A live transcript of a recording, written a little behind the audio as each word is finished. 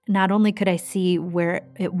not only could I see where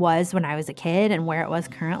it was when I was a kid and where it was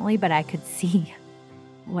currently, but I could see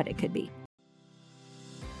what it could be.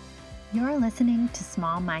 You're listening to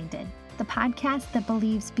Small Minded, the podcast that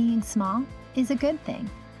believes being small is a good thing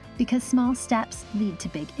because small steps lead to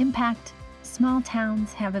big impact, small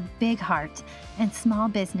towns have a big heart, and small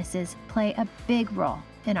businesses play a big role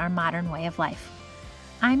in our modern way of life.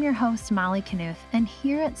 I'm your host, Molly Knuth, and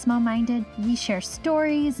here at Small Minded, we share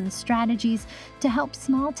stories and strategies to help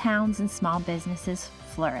small towns and small businesses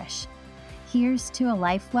flourish. Here's to a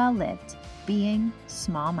life well lived, being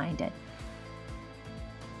small-minded.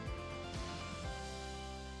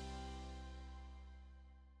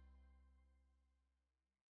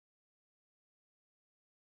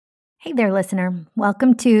 Hey there, listener.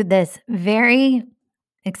 Welcome to this very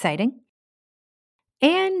exciting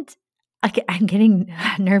and I'm getting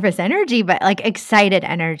nervous energy, but like excited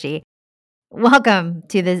energy. Welcome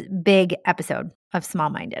to this big episode of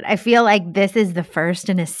Small Minded. I feel like this is the first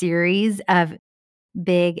in a series of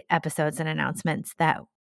big episodes and announcements that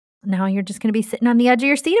now you're just going to be sitting on the edge of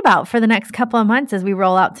your seat about for the next couple of months as we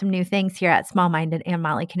roll out some new things here at Small Minded and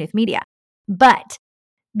Molly Knuth Media. But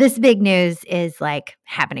this big news is like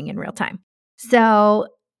happening in real time. So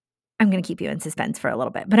I'm going to keep you in suspense for a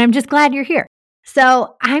little bit, but I'm just glad you're here.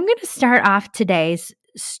 So I'm going to start off today's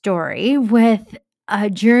story with a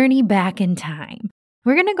journey back in time.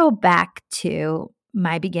 We're going to go back to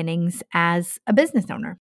my beginnings as a business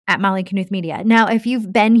owner at Molly Knuth Media. Now, if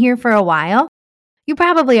you've been here for a while, you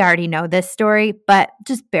probably already know this story, but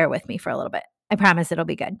just bear with me for a little bit. I promise it'll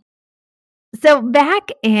be good. So back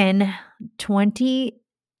in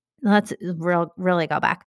let's really go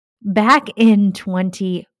back. Back in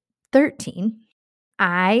 2013,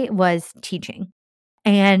 I was teaching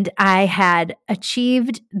and I had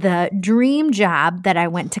achieved the dream job that I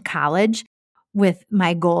went to college with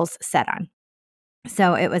my goals set on.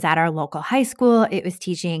 So it was at our local high school. It was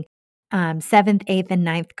teaching 7th, 8th, and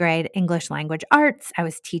 9th grade English language arts. I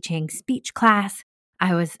was teaching speech class.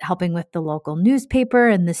 I was helping with the local newspaper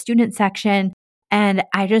and the student section. And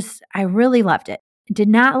I really loved it. Did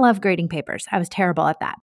not love grading papers. I was terrible at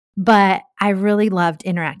that. But I really loved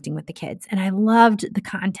interacting with the kids. And I loved the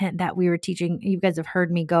content that we were teaching. You guys have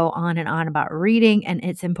heard me go on and on about reading and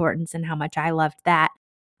its importance and how much I loved that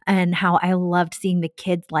and how I loved seeing the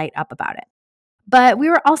kids light up about it. But we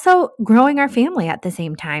were also growing our family at the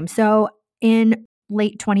same time. So in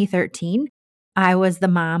late 2013, I was the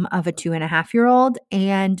mom of a 2.5-year-old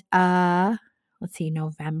and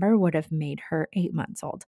November would have made her 8 months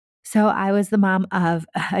old. So I was the mom of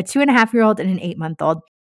a 2.5-year-old and an 8-month-old.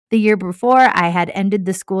 The year before, I had ended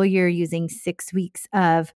the school year using 6 weeks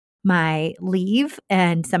of my leave,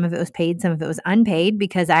 and some of it was paid, some of it was unpaid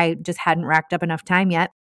because I just hadn't racked up enough time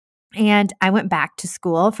yet. And I went back to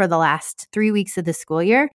school for the last 3 weeks of the school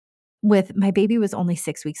year with my baby was only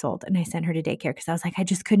 6 weeks old. And I sent her to daycare because I was like, I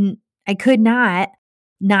could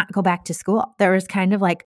not go back to school. There was kind of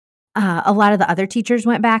like a lot of the other teachers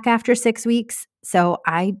went back after 6 weeks. So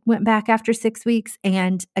I went back after 6 weeks.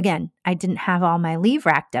 And again, I didn't have all my leave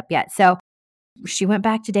racked up yet. So she went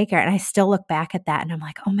back to daycare and I still look back at that and I'm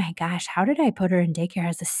like, oh my gosh, how did I put her in daycare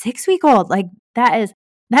as a 6-week-old? Like that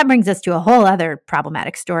brings us to a whole other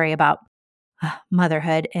problematic story about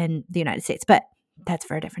motherhood in the United States, but that's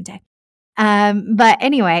for a different day. But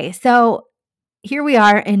anyway, so here we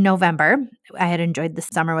are in November. I had enjoyed the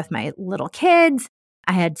summer with my little kids.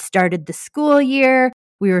 I had started the school year.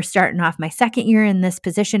 We were starting off my second year in this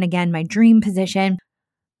position, again, my dream position.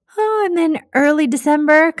 Oh, and then early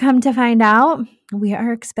December, come to find out, we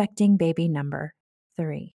are expecting baby number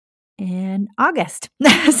 3 in August. So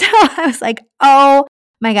I was like, oh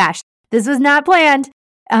my gosh, this was not planned.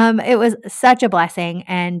 It was such a blessing.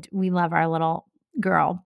 And we love our little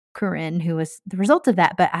girl, Corinne, who was the result of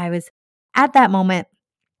that. But I was at that moment,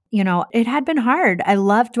 it had been hard. I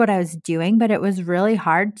loved what I was doing, but it was really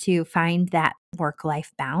hard to find that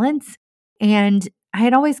work-life balance. And I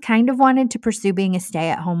had always kind of wanted to pursue being a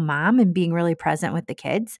stay-at-home mom and being really present with the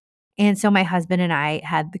kids. And so my husband and I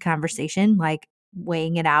had the conversation, like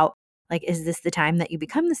weighing it out. Like, is this the time that you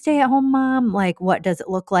become the stay-at-home mom? Like, what does it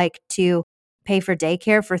look like to pay for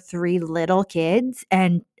daycare for 3 little kids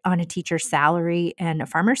and on a teacher's salary and a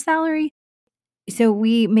farmer's salary? So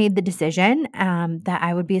we made the decision that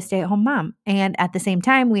I would be a stay-at-home mom. And at the same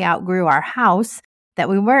time, we outgrew our house that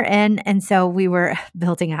we were in. And so we were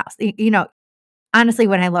building a house. Honestly,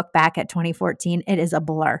 when I look back at 2014, it is a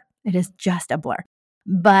blur. It is just a blur.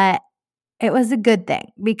 But it was a good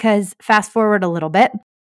thing because fast forward a little bit,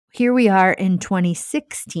 here we are in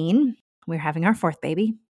 2016. We're having our 4th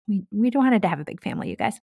baby. We wanted to have a big family, you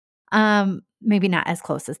guys. Maybe not as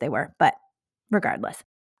close as they were, but regardless.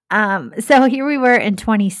 So here we were in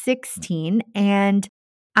 2016, and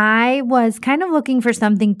I was kind of looking for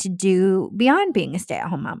something to do beyond being a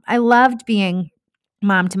stay-at-home mom. I loved being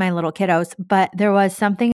mom to my little kiddos, but there was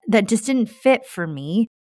something that just didn't fit for me,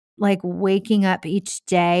 like waking up each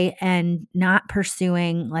day and not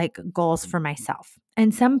pursuing like goals for myself.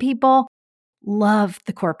 And some people love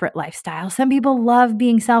the corporate lifestyle. Some people love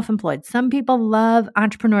being self-employed. Some people love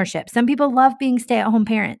entrepreneurship. Some people love being stay-at-home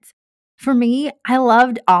parents. For me, I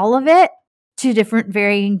loved all of it to different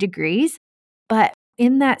varying degrees. But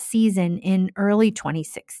in that season in early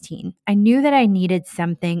 2016, I knew that I needed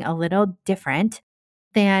something a little different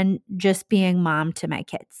than just being mom to my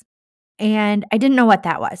kids. And I didn't know what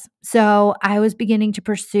that was. So I was beginning to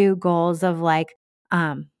pursue goals of like,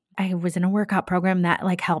 I was in a workout program that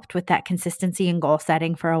like helped with that consistency and goal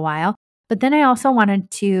setting for a while. But then I also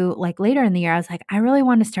wanted to, like later in the year, I was like, I really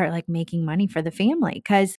want to start like making money for the family.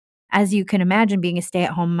 Cause as you can imagine, being a stay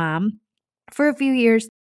at home mom for a few years,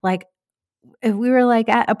 like if we were like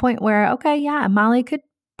at a point where, okay, yeah, Molly could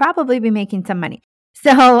probably be making some money.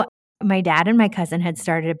 So my dad and my cousin had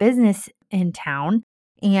started a business in town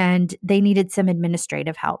and they needed some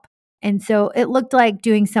administrative help. And so it looked like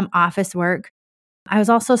doing some office work. I was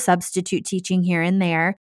also substitute teaching here and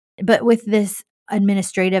there, but with this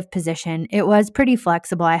administrative position, it was pretty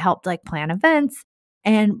flexible. I helped like plan events.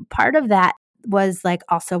 And part of that was like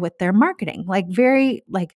also with their marketing, like very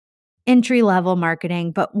like entry level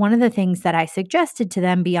marketing. But one of the things that I suggested to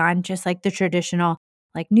them beyond just like the traditional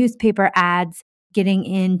like newspaper ads, getting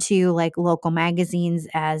into like local magazines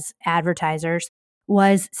as advertisers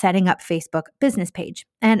was setting up Facebook business page.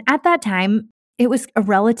 And at that time, it was a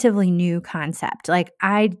relatively new concept. Like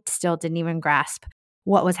I still didn't even grasp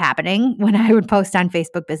what was happening when I would post on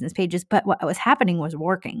Facebook business pages, but what was happening was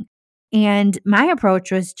working. And my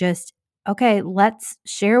approach was just, okay, let's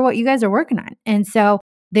share what you guys are working on. And so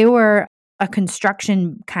they were a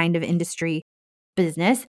construction kind of industry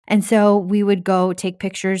business. And so we would go take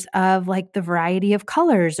pictures of like the variety of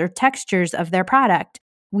colors or textures of their product.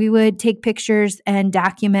 We would take pictures and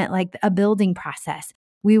document like a building process.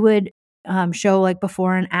 We would show like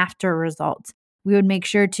before and after results. We would make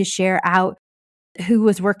sure to share out who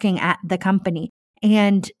was working at the company.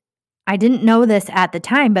 And I didn't know this at the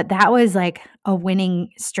time, but that was like a winning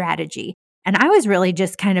strategy. And I was really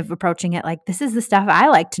just kind of approaching it like, this is the stuff I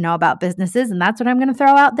like to know about businesses, and that's what I'm going to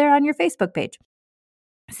throw out there on your Facebook page.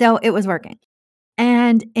 So it was working.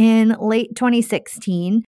 And in late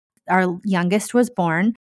 2016, our youngest was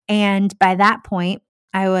born. And by that point,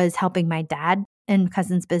 I was helping my dad and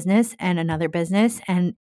cousin's business and another business.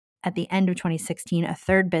 And at the end of 2016, a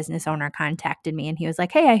third business owner contacted me and he was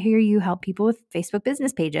like, hey, I hear you help people with Facebook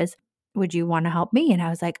business pages. Would you want to help me? And I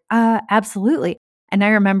was like, absolutely. And I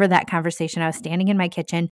remember that conversation. I was standing in my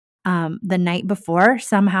kitchen the night before.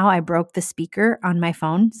 Somehow I broke the speaker on my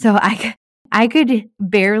phone. So I could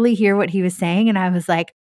barely hear what he was saying. And I was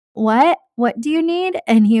like, what? What do you need?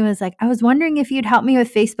 And he was like, I was wondering if you'd help me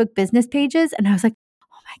with Facebook business pages. And I was like,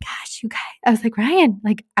 oh my gosh, you guys. I was like, Ryan,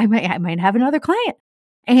 like I might have another client.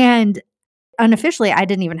 And unofficially, I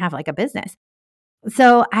didn't even have like a business.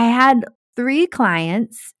 So I had 3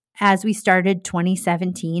 clients as we started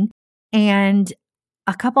 2017 and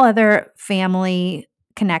a couple other family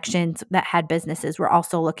connections that had businesses were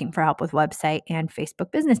also looking for help with website and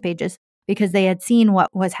Facebook business pages because they had seen what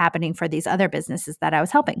was happening for these other businesses that I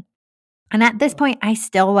was helping. And at this point, I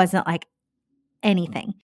still wasn't like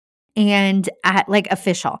anything and like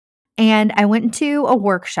official. And I went to a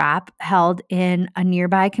workshop held in a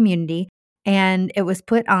nearby community and it was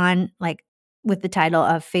put on like with the title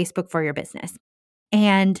of Facebook for Your Business.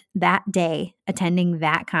 And that day, attending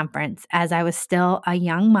that conference, as I was still a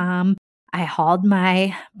young mom, I hauled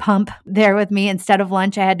my pump there with me. Instead of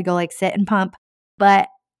lunch, I had to go like sit and pump. But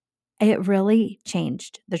it really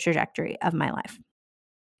changed the trajectory of my life.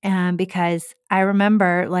 Because I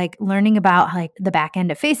remember like learning about like the back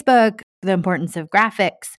end of Facebook, the importance of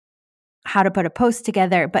graphics, how to put a post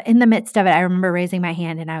together. But in the midst of it, I remember raising my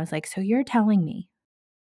hand and I was like, so you're telling me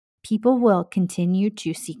people will continue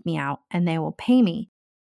to seek me out and they will pay me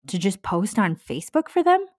to just post on Facebook for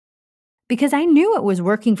them? Because I knew it was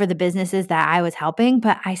working for the businesses that I was helping,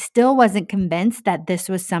 but I still wasn't convinced that this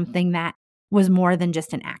was something that was more than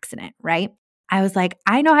just an accident, right? I was like,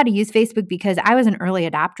 I know how to use Facebook because I was an early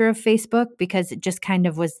adopter of Facebook because it just kind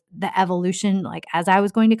of was the evolution. Like as I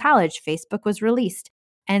was going to college, Facebook was released.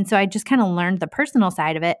 And so I just kind of learned the personal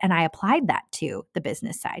side of it and I applied that to the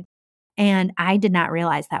business side. And I did not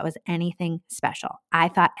realize that was anything special. I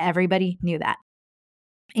thought everybody knew that.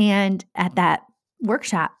 And at that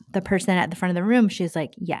workshop, the person at the front of the room, she's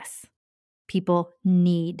like, yes, people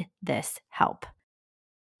need this help.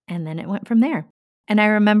 And then it went from there. And I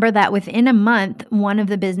remember that within a month, one of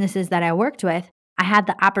the businesses that I worked with, I had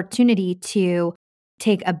the opportunity to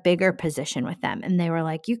take a bigger position with them. And they were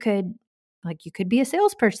like, you could be a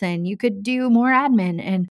salesperson, you could do more admin.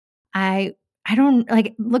 And I don't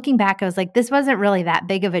like looking back, I was like, this wasn't really that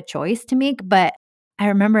big of a choice to make. But I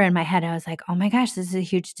remember in my head, I was like, oh my gosh, this is a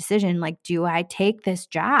huge decision. Like, do I take this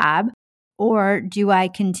job or do I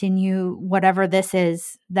continue whatever this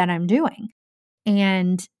is that I'm doing?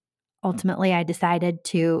 And ultimately, I decided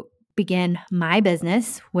to begin my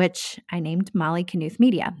business, which I named Molly Knuth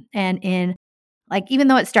Media. And even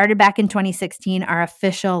though it started back in 2016, our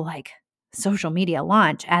official social media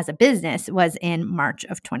launch as a business was in March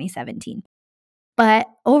of 2017. But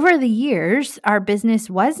over the years, our business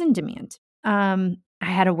was in demand. I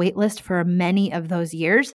had a wait list for many of those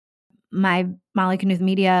years. My Molly Knuth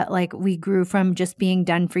Media, we grew from just being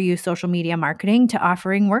done for you social media marketing to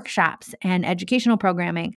offering workshops and educational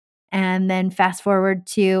programming. And then fast forward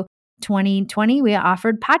to 2020, we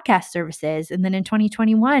offered podcast services. And then in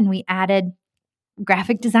 2021, we added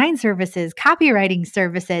graphic design services, copywriting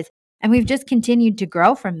services, and we've just continued to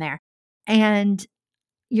grow from there. And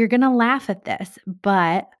you're going to laugh at this,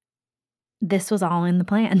 but this was all in the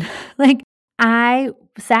plan. I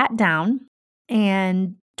sat down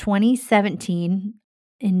in 2017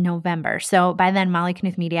 in November. So by then, Molly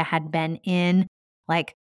Knuth Media had been in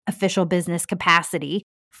official business capacity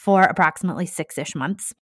for approximately 6-ish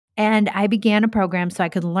months. And I began a program so I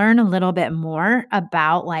could learn a little bit more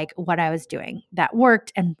about what I was doing that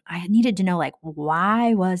worked. And I needed to know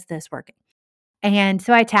why was this working? And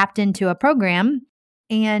so I tapped into a program.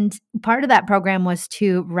 And part of that program was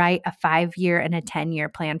to write a 5-year and a 10-year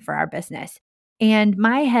plan for our business. And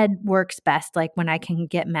my head works best when I can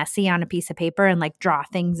get messy on a piece of paper and draw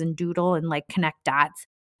things and doodle and connect dots.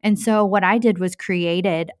 And so what I did was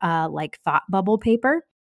created a thought bubble paper.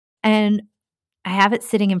 And I have it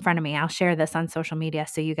sitting in front of me. I'll share this on social media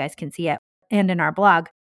so you guys can see it and in our blog.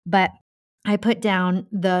 But I put down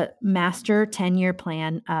the master 10-year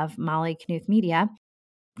plan of Molly Knuth Media,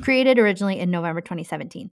 created originally in November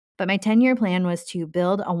 2017. But my 10-year plan was to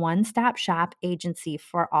build a one-stop shop agency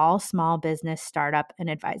for all small business, startup, and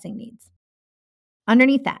advising needs.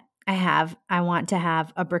 Underneath that, I want to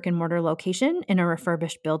have a brick and mortar location in a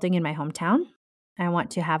refurbished building in my hometown. I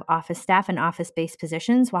want to have office staff and office-based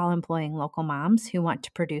positions while employing local moms who want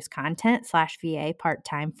to produce content /VA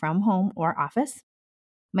part-time from home or office.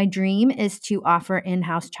 My dream is to offer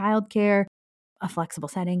in-house childcare, a flexible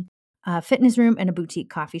setting, a fitness room, and a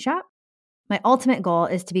boutique coffee shop. My ultimate goal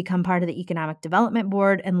is to become part of the Economic Development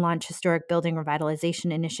Board and launch historic building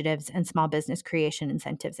revitalization initiatives and small business creation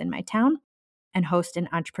incentives in my town and host an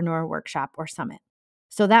entrepreneur workshop or summit.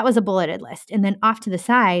 So that was a bulleted list. And then off to the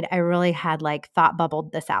side, I really had thought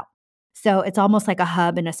bubbled this out. So it's almost like a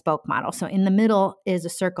hub and a spoke model. So in the middle is a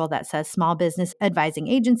circle that says Small Business Advising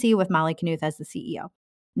Agency with Molly Knuth as the CEO.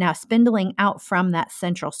 Now, spindling out from that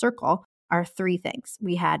central circle are 3 things.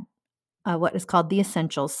 We had what is called the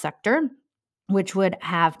essentials sector, which would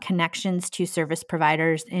have connections to service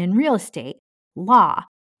providers in real estate, law,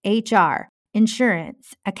 HR,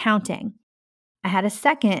 insurance, accounting. I had a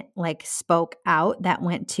second spoke out that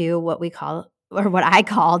went to what I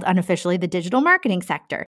called unofficially the digital marketing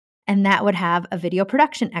sector. And that would have a video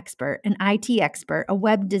production expert, an IT expert, a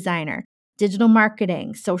web designer, digital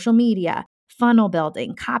marketing, social media, funnel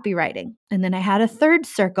building, copywriting. And then I had a third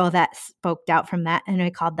circle that spoked out from that, and I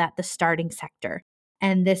called that the starting sector.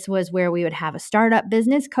 And this was where we would have a startup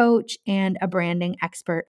business coach and a branding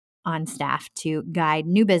expert on staff to guide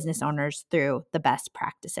new business owners through the best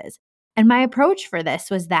practices. And my approach for this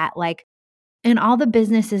was that in all the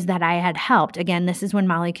businesses that I had helped, again, this is when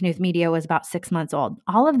Molly Knuth Media was about 6 months old,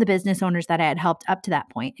 all of the business owners that I had helped up to that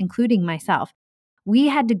point, including myself, we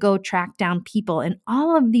had to go track down people in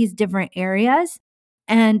all of these different areas.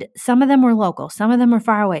 And some of them were local, some of them were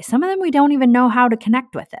far away, some of them we don't even know how to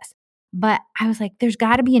connect with this. But I was like, there's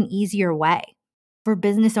got to be an easier way for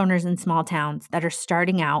business owners in small towns that are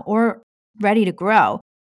starting out or ready to grow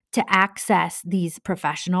to access these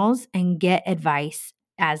professionals and get advice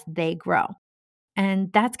as they grow.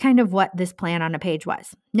 And that's kind of what this plan on a page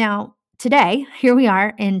was. Now, today, here we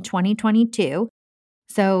are in 2022.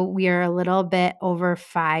 So we are a little bit over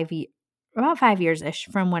about 5 years-ish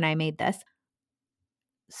from when I made this.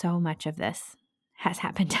 So much of this has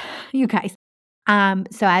happened, you guys.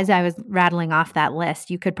 So as I was rattling off that list,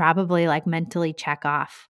 you could probably mentally check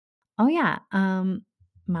off, oh yeah,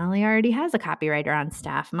 Molly already has a copywriter on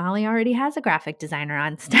staff. Molly already has a graphic designer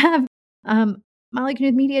on staff. Molly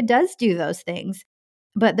Knuth Media does do those things,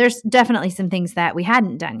 but there's definitely some things that we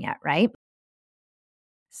hadn't done yet, right?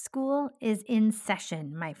 School is in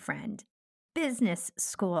session, my friend. Business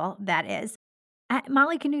school, that is. At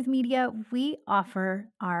Molly Knuth Media, we offer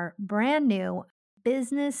our brand new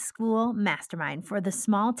business school mastermind for the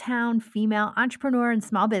small town female entrepreneur and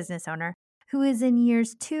small business owner who is in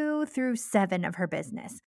years 2 through 7 of her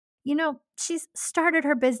business. You know, she's started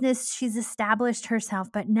her business, she's established herself,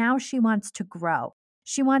 but now she wants to grow.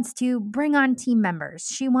 She wants to bring on team members.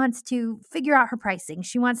 She wants to figure out her pricing.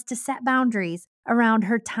 She wants to set boundaries around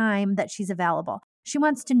her time that she's available. She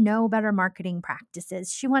wants to know better marketing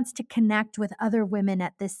practices. She wants to connect with other women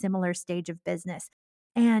at this similar stage of business.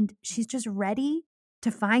 And she's just ready to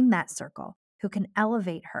find that circle who can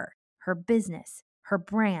elevate her business, her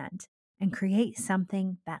brand, and create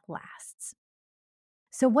something that lasts.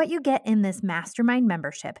 So, what you get in this mastermind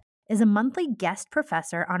membership is a monthly guest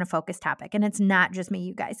professor on a focused topic. And it's not just me,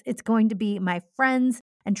 you guys. It's going to be my friends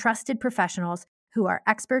and trusted professionals who are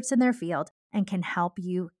experts in their field and can help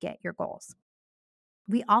you get your goals.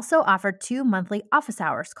 We also offer 2 monthly office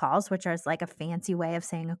hours calls, which is like a fancy way of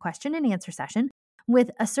saying a question and answer session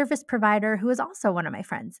with a service provider who is also one of my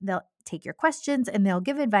friends. They'll take your questions and they'll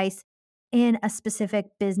give advice in a specific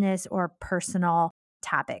business or personal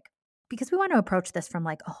topic because we want to approach this from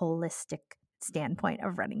like a holistic standpoint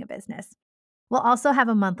of running a business. We'll also have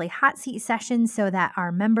a monthly hot seat session so that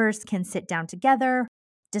our members can sit down together,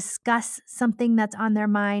 discuss something that's on their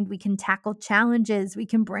mind. We can tackle challenges, we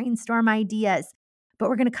can brainstorm ideas. But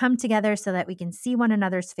we're going to come together so that we can see one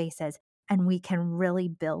another's faces and we can really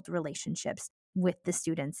build relationships with the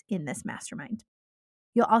students in this mastermind.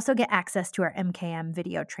 You'll also get access to our MKM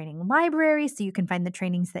video training library so you can find the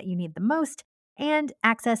trainings that you need the most and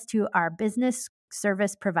access to our business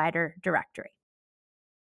service provider directory.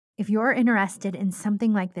 If you're interested in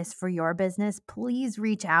something like this for your business, please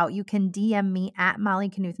reach out. You can DM me at Molly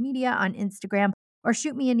Knuth Media on Instagram or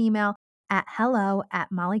shoot me an email at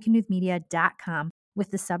hello@mollyknuthmedia.com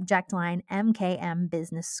with the subject line MKM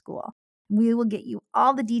Business School. We will get you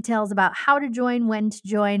all the details about how to join, when to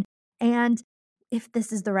join, and if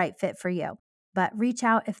this is the right fit for you. But reach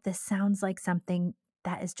out if this sounds like something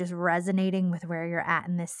that is just resonating with where you're at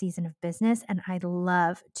in this season of business. And I'd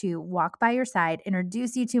love to walk by your side,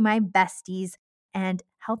 introduce you to my besties, and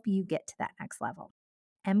help you get to that next level.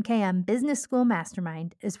 MKM Business School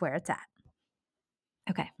Mastermind is where it's at.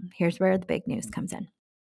 Okay, here's where the big news comes in.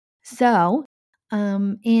 So, I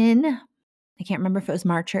can't remember if it was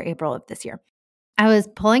March or April of this year, I was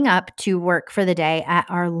pulling up to work for the day at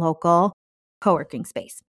our local co-working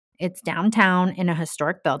space. It's downtown in a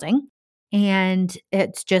historic building, and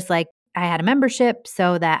it's just like I had a membership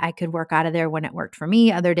so that I could work out of there when it worked for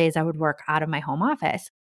me. Other days I would work out of my home office.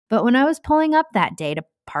 But when I was pulling up that day to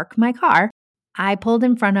park my car, I pulled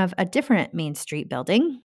in front of a different Main Street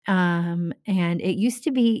building. And it used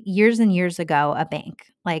to be years and years ago a bank.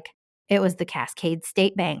 Like it was the Cascade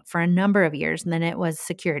State Bank for a number of years, and then it was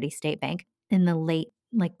Security State Bank in the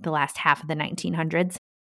the last half of the 1900s.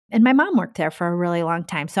 And my mom worked there for a really long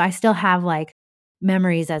time. So I still have like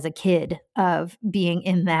memories as a kid of being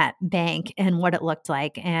in that bank and what it looked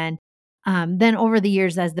like. And then over the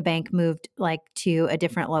years, as the bank moved like to a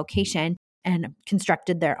different location and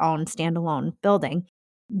constructed their own standalone building,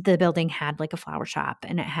 the building had like a flower shop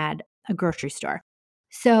and it had a grocery store.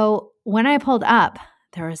 So when I pulled up,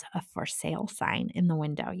 there was a for sale sign in the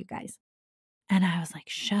window, you guys. And I was like,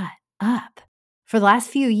 shut up. For the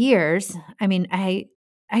last few years, I mean, I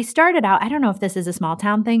started out, I don't know if this is a small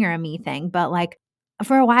town thing or a me thing, but like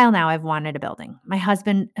for a while now, I've wanted a building. My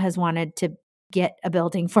husband has wanted to get a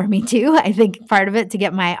building for me too. I think part of it to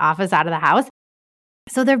get my office out of the house.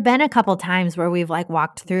 So there've been a couple times where we've like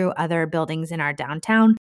walked through other buildings in our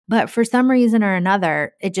downtown, but for some reason or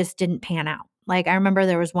another, it just didn't pan out. Like I remember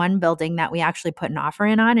there was one building that we actually put an offer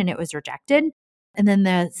in on and it was rejected. And then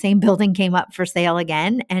the same building came up for sale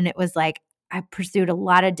again. And it was like, I pursued a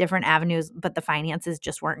lot of different avenues, but the finances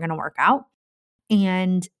just weren't going to work out.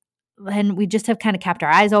 And then we just have kind of kept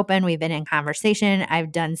our eyes open. We've been in conversation.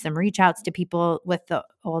 I've done some reach outs to people with the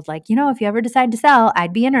old, like, if you ever decide to sell,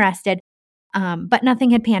 I'd be interested. But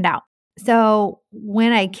nothing had panned out. So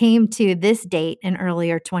when I came to this date in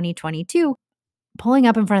earlier 2022, pulling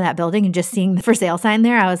up in front of that building and just seeing the for sale sign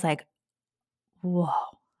there, I was like, whoa,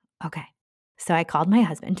 okay. So I called my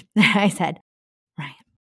husband. I said, Ryan,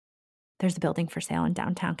 there's a building for sale in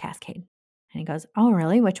downtown Cascade. And he goes, oh,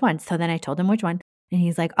 really? Which one? So then I told him which one. And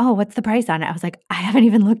he's like, oh, what's the price on it? I was like, I haven't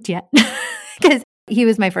even looked yet because he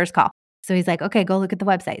was my first call. So he's like, okay, go look at the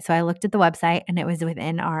website. So I looked at the website and it was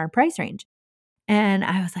within our price range. And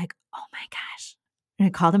I was like, oh my gosh. And I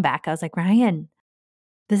called him back. I was like, Ryan,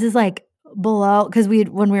 this is like below, because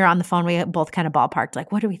when we were on the phone, we both kind of ballparked,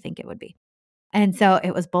 like, what do we think it would be? And so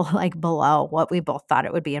it was like below what we both thought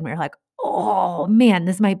it would be. And we were like, oh man,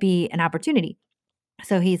 this might be an opportunity.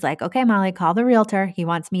 So he's like, okay, Molly, call the realtor. He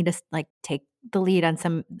wants me to like take the lead on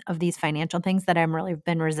some of these financial things that I'm really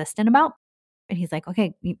been resistant about. And he's like,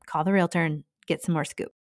 okay, you call the realtor and get some more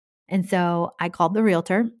scoop. And so I called the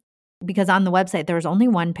realtor because on the website, there was only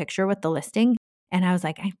one picture with the listing. And I was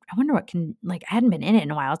like, I wonder what I hadn't been in it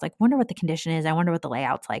in a while. I was like, wonder what the condition is. I wonder what the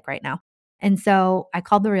layout's like right now. And so I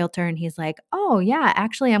called the realtor and he's like, oh, yeah,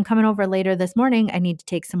 actually, I'm coming over later this morning. I need to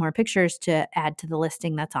take some more pictures to add to the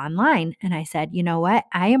listing that's online. And I said, you know what?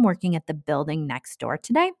 I am working at the building next door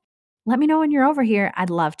today. Let me know when you're over here. I'd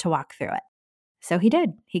love to walk through it. So he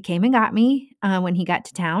did. He came and got me when he got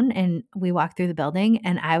to town and we walked through the building.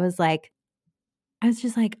 And I was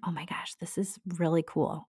just like, oh my gosh, this is really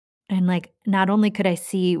cool. And like, not only could I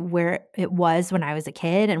see where it was when I was a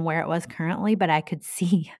kid and where it was currently, but I could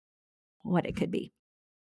see what it could be.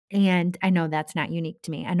 And I know that's not unique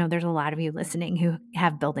to me. I know there's a lot of you listening who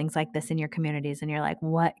have buildings like this in your communities and you're like,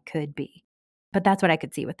 what could be? But that's what I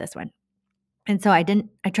could see with this one. And so I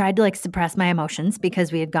tried to like suppress my emotions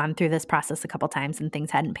because we had gone through this process a couple times and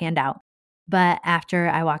things hadn't panned out. But after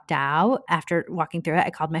I walked out, after walking through it,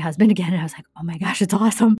 I called my husband again and I was like, oh my gosh, it's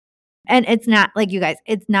awesome. And it's not like you guys,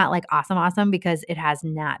 it's not like awesome because it has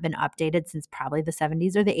not been updated since probably the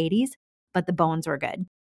 70s or the 80s, but the bones were good.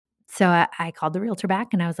 So I called the realtor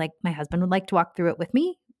back and I was like, my husband would like to walk through it with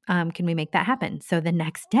me. Can we make that happen? So the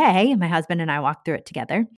next day, my husband and I walked through it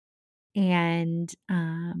together. And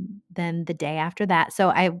then the day after that, so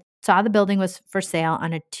I saw the building was for sale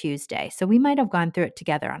on a Tuesday. So we might have gone through it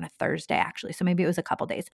together on a Thursday, actually. So maybe it was a couple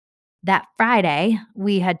days. That Friday,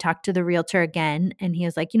 we had talked to the realtor again, and he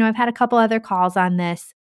was like, I've had a couple other calls on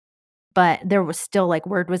this, but there was still like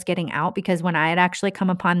word was getting out because when I had actually come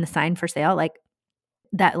upon the sign for sale, like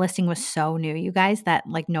that listing was so new, you guys, that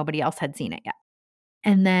like nobody else had seen it yet.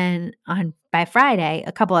 And then by Friday,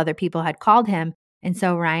 a couple other people had called him. And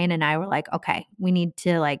so Ryan and I were like, okay, we need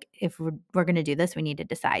to like, if we're going to do this, we need to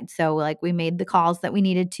decide. So like we made the calls that we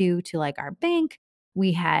needed to like our bank.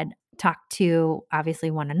 We had talked to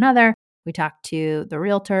obviously one another. We talked to the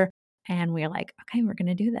realtor and we were like, okay, we're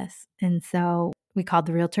going to do this. And so we called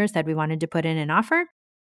the realtor, said we wanted to put in an offer.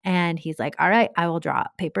 And he's like, all right, I will draw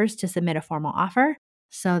up papers to submit a formal offer.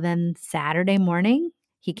 So then Saturday morning,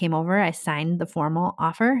 he came over, I signed the formal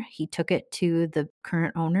offer. He took it to the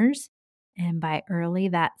current owners. And by early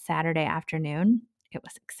that Saturday afternoon, it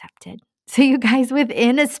was accepted. So you guys,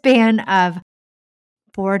 within a span of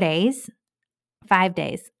 4 days, 5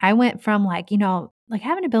 days, I went from like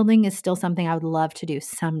having a building is still something I would love to do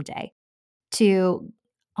someday to,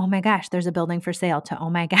 oh my gosh, there's a building for sale to, oh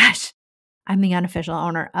my gosh, I'm the unofficial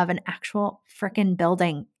owner of an actual freaking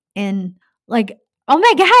building in like, oh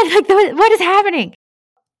my God, like what is happening?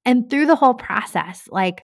 And through the whole process,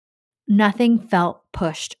 like nothing felt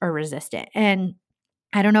pushed or resistant. And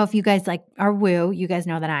I don't know if you guys like are woo, you guys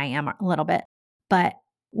know that I am a little bit, but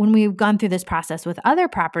when we've gone through this process with other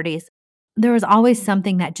properties, there was always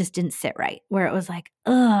something that just didn't sit right where it was like,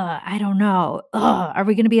 I don't know. Are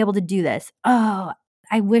we going to be able to do this? Oh,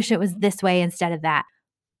 I wish it was this way instead of that.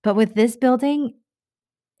 But with this building,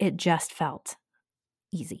 it just felt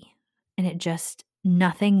easy. And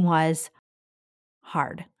nothing was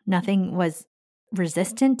hard. Nothing was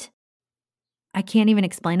resistant. I can't even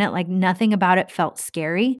explain it. Like nothing about it felt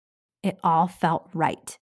scary. It all felt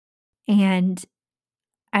right. And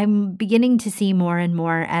I'm beginning to see more and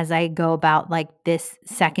more as I go about like this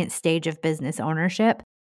second stage of business ownership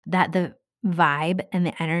that the vibe and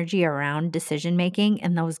the energy around decision making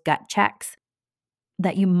and those gut checks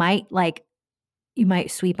that you might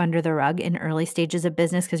sweep under the rug in early stages of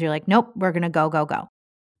business because you're like, nope, we're going to go, go, go.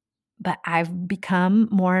 But I've become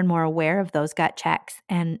more and more aware of those gut checks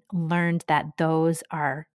and learned that those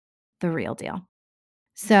are the real deal.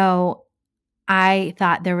 So I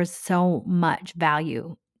thought there was so much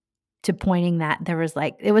value to pointing that there was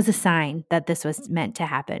it was a sign that this was meant to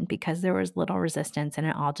happen because there was little resistance and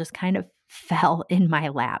it all just kind of fell in my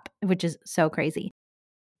lap, which is so crazy.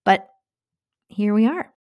 But here we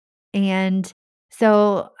are. And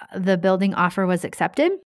so the building offer was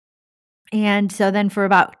accepted. And so then for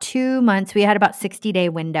about 2 months, we had about 60-day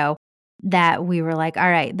window that we were like, all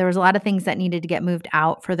right, there was a lot of things that needed to get moved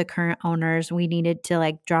out for the current owners. We needed to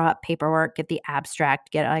like draw up paperwork, get the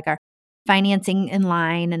abstract, get like our financing in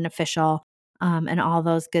line and official, and all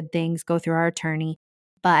those good things, go through our attorney.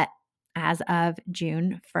 But as of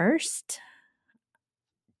June 1st,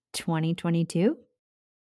 2022,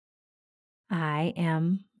 I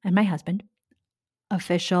am, and my husband,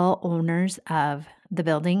 official owners of the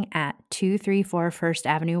building at 234 First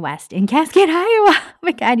Avenue West in Cascade, Iowa. Oh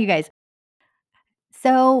my God, you guys.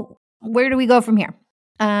 So where do we go from here?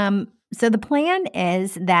 So the plan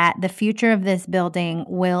is that the future of this building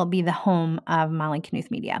will be the home of Molly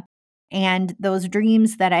Knuth Media. And those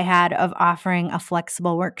dreams that I had of offering a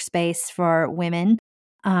flexible workspace for women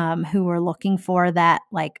who were looking for that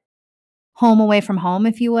like home away from home,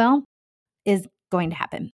 if you will, is going to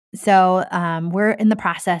happen. So we're in the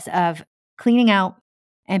process of cleaning out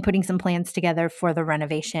and putting some plans together for the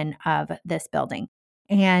renovation of this building.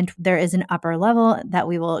 And there is an upper level that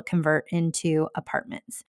we will convert into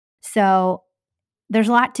apartments. So there's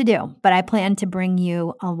a lot to do, but I plan to bring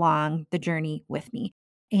you along the journey with me.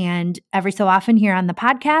 And every so often here on the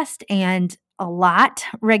podcast and a lot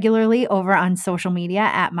regularly over on social media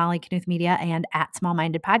at Molly Knuth Media and at Small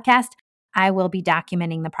Minded Podcast, I will be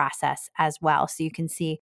documenting the process as well. So you can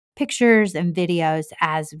see pictures and videos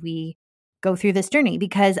as we go through this journey,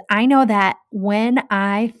 because I know that when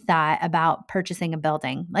I thought about purchasing a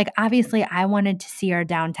building, like obviously I wanted to see our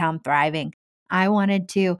downtown thriving. I wanted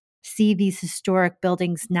to see these historic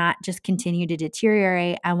buildings not just continue to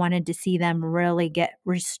deteriorate. I wanted to see them really get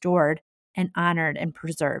restored and honored and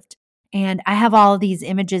preserved. And I have all of these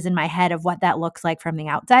images in my head of what that looks like from the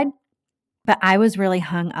outside. But I was really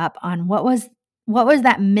hung up on what was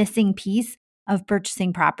that missing piece of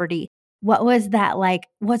purchasing property? What was that like?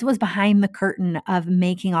 What was behind the curtain of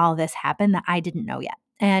making all of this happen that I didn't know yet?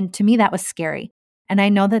 And to me, that was scary. And I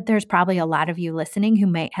know that there's probably a lot of you listening who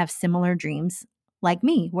might have similar dreams like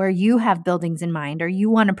me, where you have buildings in mind or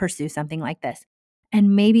you want to pursue something like this.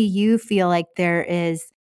 And maybe you feel like there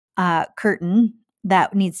is a curtain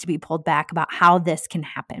that needs to be pulled back about how this can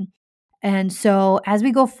happen. And so as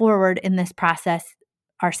we go forward in this process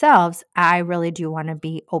ourselves, I really do want to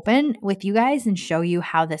be open with you guys and show you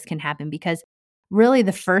how this can happen, because really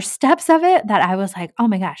the first steps of it that I was like, oh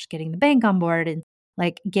my gosh, getting the bank on board and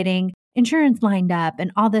like getting insurance lined up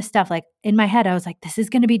and all this stuff, like in my head, I was like, this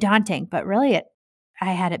is going to be daunting, but really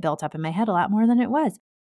I had it built up in my head a lot more than it was.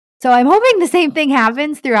 So I'm hoping the same thing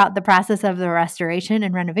happens throughout the process of the restoration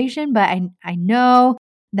and renovation, but I know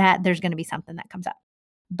that there's going to be something that comes up.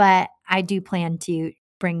 But I do plan to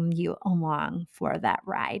bring you along for that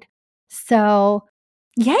ride. So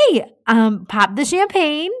yay, pop the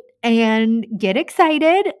champagne and get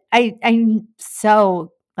excited. I'm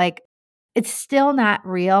so like, it's still not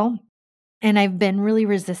real. And I've been really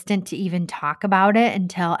resistant to even talk about it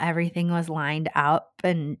until everything was lined up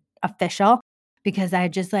and official, because I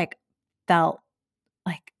just like felt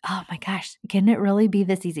like, oh my gosh, can it really be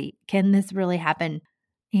this easy? Can this really happen?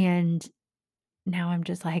 And now I'm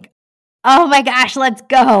just like, oh my gosh, let's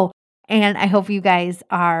go. And I hope you guys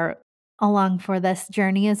are along for this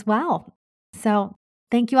journey as well. So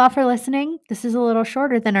thank you all for listening. This is a little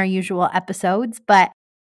shorter than our usual episodes, but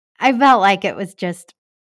I felt like it was just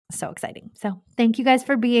so exciting. So thank you guys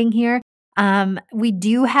for being here. We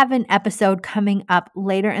do have an episode coming up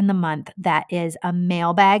later in the month that is a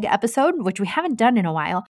mailbag episode, which we haven't done in a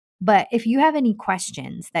while. But if you have any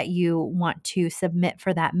questions that you want to submit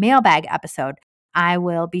for that mailbag episode, I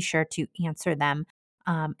will be sure to answer them.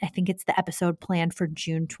 I think it's the episode planned for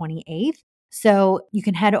June 28th. So you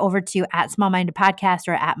can head over to at Small Minded Podcast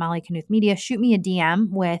or at Molly Knuth Media. Shoot me a DM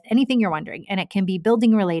with anything you're wondering. And it can be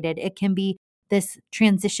building related. It can be this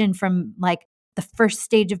transition from like the first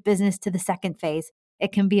stage of business to the second phase.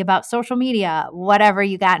 It can be about social media, whatever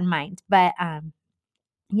you got in mind. But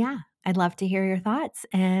yeah, I'd love to hear your thoughts,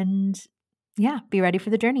 and yeah, be ready for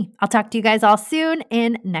the journey. I'll talk to you guys all soon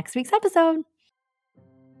in next week's episode.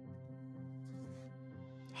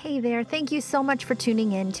 Hey there. Thank you so much for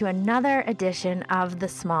tuning in to another edition of the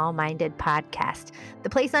Small Minded Podcast, the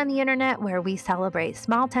place on the internet where we celebrate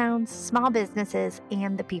small towns, small businesses,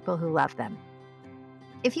 and the people who love them.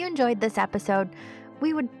 If you enjoyed this episode,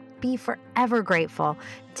 we would be forever grateful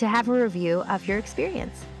to have a review of your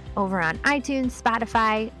experience over on iTunes,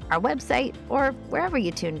 Spotify, our website, or wherever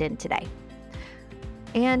you tuned in today.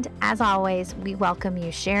 And as always, we welcome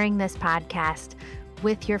you sharing this podcast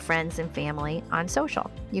with your friends and family on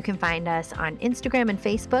social. You can find us on Instagram and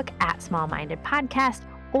Facebook at Small Minded Podcast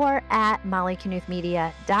or at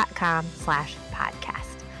mollyknuthmedia.com/podcast.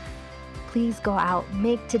 Please go out,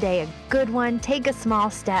 make today a good one, take a small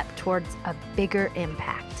step towards a bigger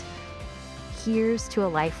impact. Here's to a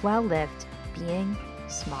life well lived, being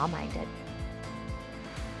small-minded.